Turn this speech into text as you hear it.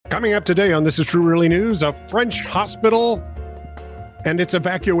Coming up today on This Is True Really News, a French hospital and its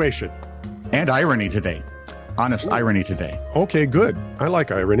evacuation. And irony today. Honest irony today. Okay, good. I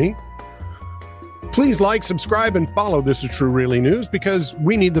like irony. Please like, subscribe, and follow This Is True Really News because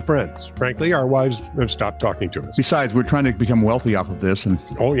we need the friends. Frankly, our wives have stopped talking to us. Besides, we're trying to become wealthy off of this. And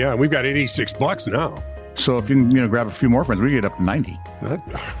oh, yeah, we've got $86 now. So if you can grab a few more friends, we get up to 90.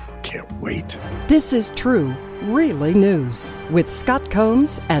 Can't wait. This is True Really News with Scott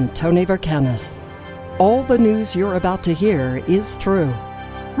Combs and Tony Vercanis. All the news you're about to hear is true.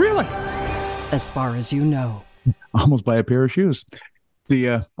 Really? As far as you know. Almost buy a pair of shoes.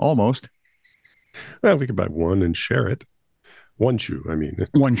 Almost. Well, we could buy one and share it. One shoe, I mean.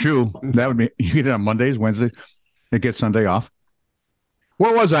 One shoe. That would be, you get it on Mondays, Wednesdays. It gets Sunday off.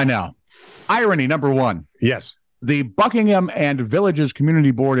 Where was I now? Irony, number one. Yes. The Buckingham and Villages Community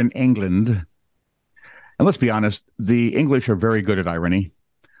Board in England. And let's be honest, the English are very good at irony.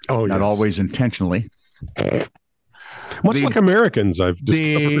 Oh, Not always intentionally. Much like Americans, I've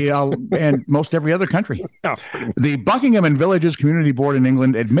discovered. And most every other country. Yeah. The Buckingham and Villages Community Board in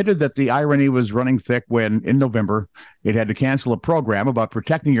England admitted that the irony was running thick when, in November, it had to cancel a program about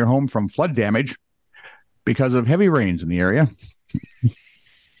protecting your home from flood damage because of heavy rains in the area.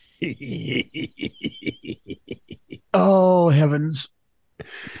 Oh, heavens.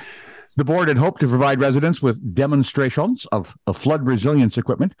 The board had hoped to provide residents with demonstrations of flood resilience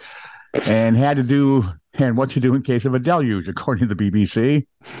equipment and what to do in case of a deluge, according to the BBC.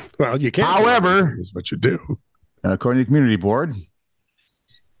 Well, you can't. However, is what you do. According to the community board.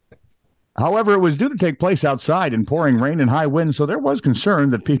 However, it was due to take place outside in pouring rain and high winds, so there was concern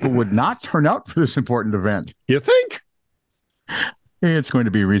that people would not turn out for this important event. You think? It's going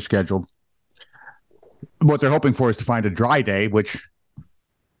to be rescheduled. What they're hoping for is to find a dry day, which...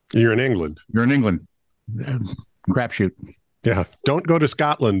 You're in England. Crapshoot. Yeah. Don't go to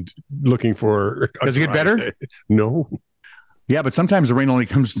Scotland looking for... Does it get better? Day. No. Yeah, but sometimes the rain only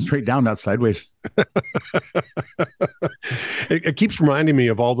comes straight down, not sideways. It keeps reminding me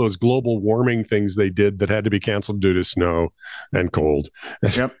of all those global warming things they did that had to be canceled due to snow and cold.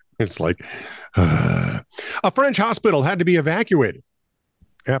 Yep. It's like a French hospital had to be evacuated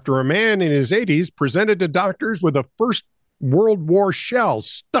after a man in his 80s presented to doctors with a First World War shell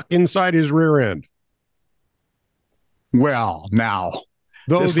stuck inside his rear end. Well, now,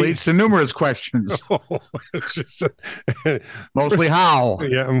 this leads to numerous questions. Mostly how?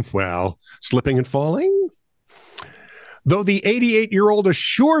 Yeah, well, slipping and falling. Though the 88-year-old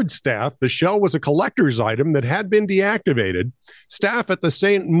assured staff the shell was a collector's item that had been deactivated, staff at the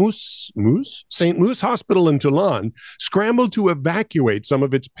St. Moose Hospital in Toulon scrambled to evacuate some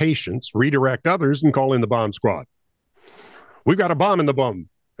of its patients, redirect others, and call in the bomb squad. We've got a bomb in the bum,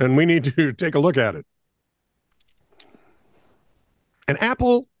 and we need to take a look at it. An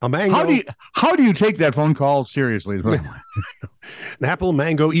apple, a mango. How do you take that phone call seriously? An apple,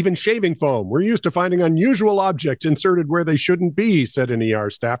 mango, even shaving foam. We're used to finding unusual objects inserted where they shouldn't be, said an ER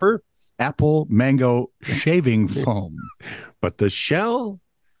staffer. Apple, mango, shaving foam. But the shell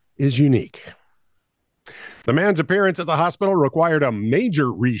is unique. The man's appearance at the hospital required a major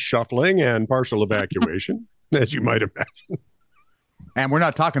reshuffling and partial evacuation, as you might imagine. And we're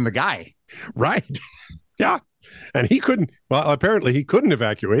not talking the guy. Right. Yeah. And he couldn't, well, apparently he couldn't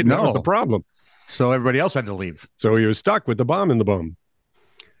evacuate. No. That was the problem. So everybody else had to leave. So he was stuck with the bomb in the bum.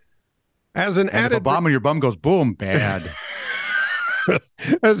 If a bomb in your bum goes boom, bad.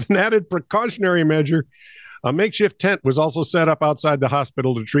 As an added precautionary measure, a makeshift tent was also set up outside the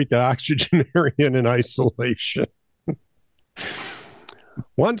hospital to treat the octogenarian in isolation.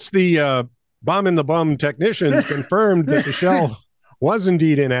 Once the bomb in the bum technicians confirmed that the shell was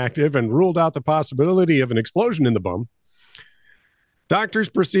indeed inactive and ruled out the possibility of an explosion in the bum, doctors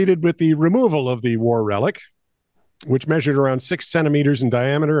proceeded with the removal of the war relic, which measured around 6 centimeters in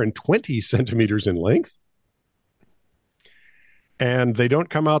diameter and 20 centimeters in length. And they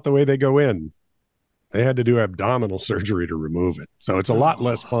don't come out the way they go in. They had to do abdominal surgery to remove it. So it's a lot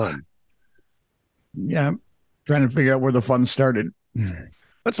less fun. Yeah, I'm trying to figure out where the fun started.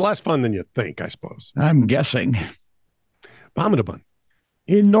 That's less fun than you think, I suppose. I'm guessing. Bomb in a bun.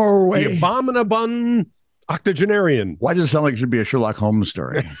 In Norway. The bomb in a bun octogenarian. Why does it sound like it should be a Sherlock Holmes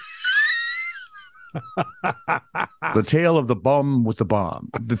story? The tale of the bum with the bomb.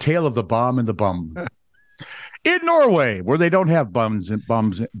 The tale of the bomb and the bum. In Norway, where they don't have bums and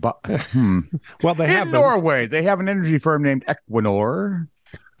bums. Well, they have in Norway, they have an energy firm named Equinor,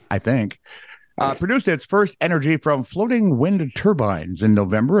 I think, produced its first energy from floating wind turbines in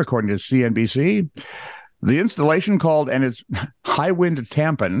November, according to CNBC. The installation called, and it's High Wind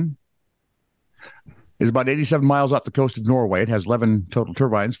Tampen, is about 87 miles off the coast of Norway. It has 11 total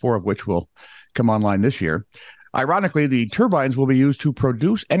turbines, 4 of which will come online this year. Ironically, the turbines will be used to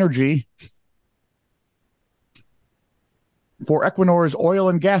produce energy for Equinor's oil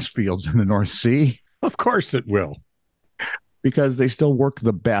and gas fields in the North Sea. Of course it will. Because they still work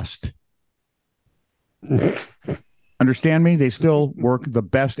the best. Understand me? They still work the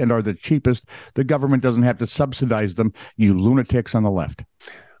best and are the cheapest. The government doesn't have to subsidize them, you lunatics on the left.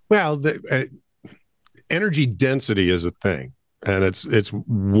 Well, energy density is a thing, and it's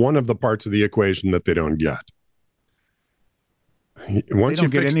one of the parts of the equation that they don't get. Once they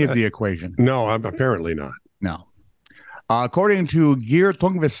don't get any of the equation. No, apparently not. No. According to Geir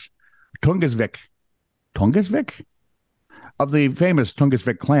Tungesvik of the famous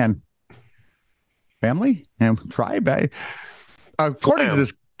Tungesvik clan family and tribe. According to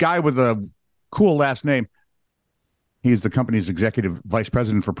this guy with a cool last name, he's the company's executive vice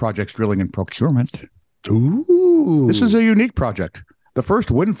president for projects, drilling, and procurement. Ooh. This is a unique project. The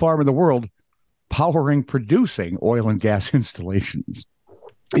first wind farm in the world producing oil and gas installations.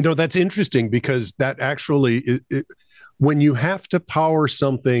 You know, that's interesting because that actually, when you have to power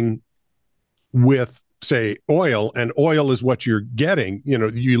something with, say, oil, and oil is what you're getting, you know,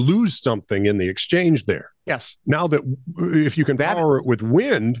 you lose something in the exchange there. Yes. Now that if you can power it with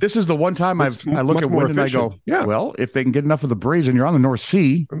wind. This is the one time I look at wind and I go, yeah, well, if they can get enough of the breeze and you're on the North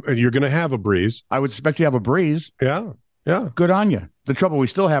Sea. You're going to have a breeze. I would expect you to have a breeze. Yeah. Yeah. Good on you. The trouble we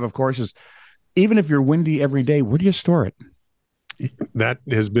still have, of course, is even if you're windy every day, where do you store it? That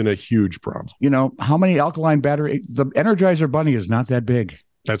has been a huge problem. You know, how many alkaline battery? The Energizer Bunny is not that big.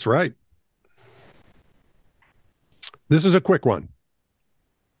 That's right. This is a quick one.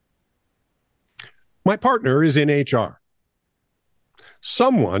 My partner is in HR.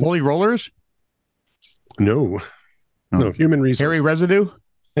 Someone. Holy rollers? No. Oh. No, human resources. Harry residue?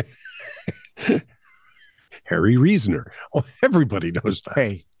 Harry Reasoner. Oh, everybody knows that.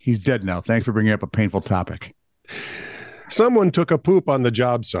 Hey, he's dead now. Thanks for bringing up a painful topic. Someone took a poop on the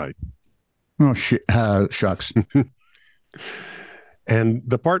job site. Oh, shucks. And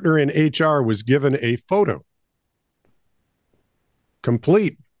the partner in HR was given a photo,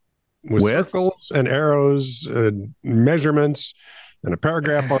 complete with circles and arrows and measurements and a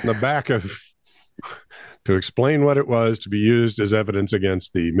paragraph on the back of to explain what it was to be used as evidence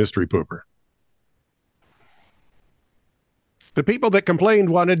against the mystery pooper. The people that complained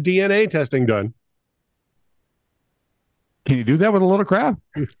wanted DNA testing done. Can you do that with a load of crap?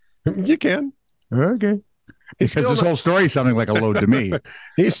 You can. Okay. Because this whole story is sounding like a load to me.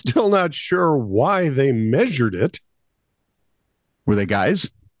 He's still not sure why they measured it. Were they guys?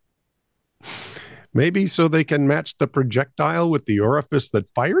 Maybe so they can match the projectile with the orifice that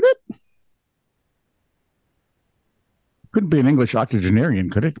fired it? Couldn't be an English octogenarian,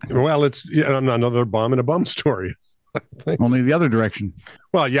 could it? Well, it's another bomb in a bum story. Only the other direction.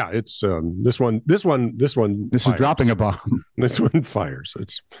 Well, yeah, it's this one. This is dropping a bomb. This one fires.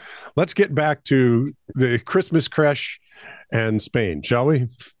 Let's get back to the Christmas creche and Spain, shall we?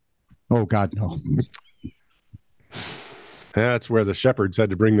 Oh God, no. That's where the shepherds had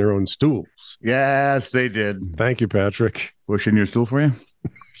to bring their own stools. Yes, they did. Thank you, Patrick. Push in your stool for you.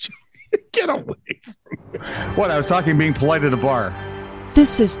 Get away from me. What? I was talking being polite at a bar.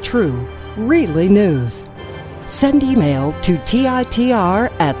 This is true, really news. Send email to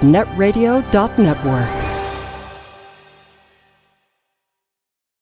TITR@netradio.network.